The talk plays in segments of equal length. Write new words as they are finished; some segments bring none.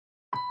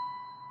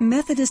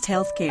Methodist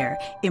Healthcare,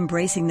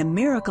 embracing the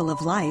miracle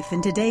of life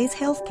in today's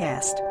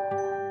HealthCast.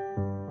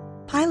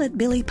 Pilot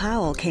Billy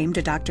Powell came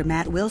to Dr.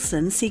 Matt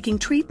Wilson seeking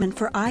treatment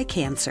for eye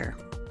cancer.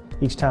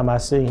 Each time I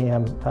see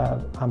him,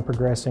 I'm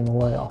progressing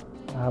well.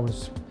 I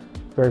was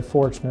very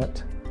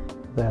fortunate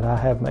that I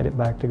have made it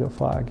back to go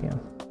fly again.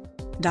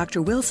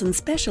 Dr. Wilson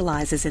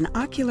specializes in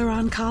ocular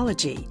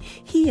oncology.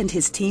 He and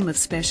his team of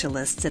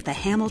specialists at the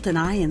Hamilton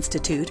Eye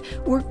Institute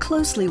work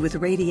closely with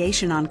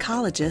radiation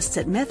oncologists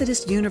at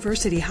Methodist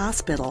University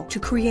Hospital to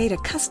create a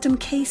custom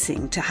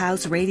casing to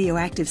house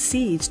radioactive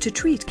seeds to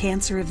treat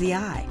cancer of the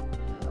eye.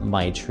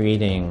 By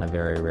treating a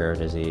very rare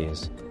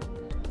disease,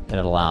 it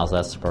allows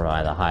us to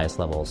provide the highest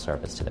level of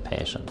service to the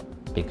patient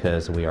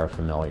because we are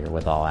familiar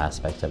with all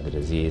aspects of the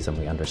disease and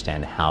we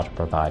understand how to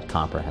provide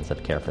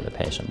comprehensive care for the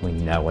patient. We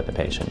know what the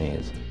patient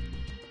needs.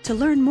 To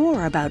learn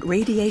more about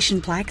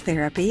radiation plaque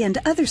therapy and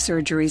other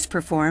surgeries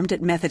performed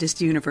at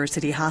Methodist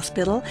University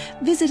Hospital,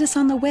 visit us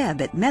on the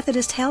web at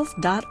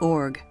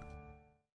methodisthealth.org.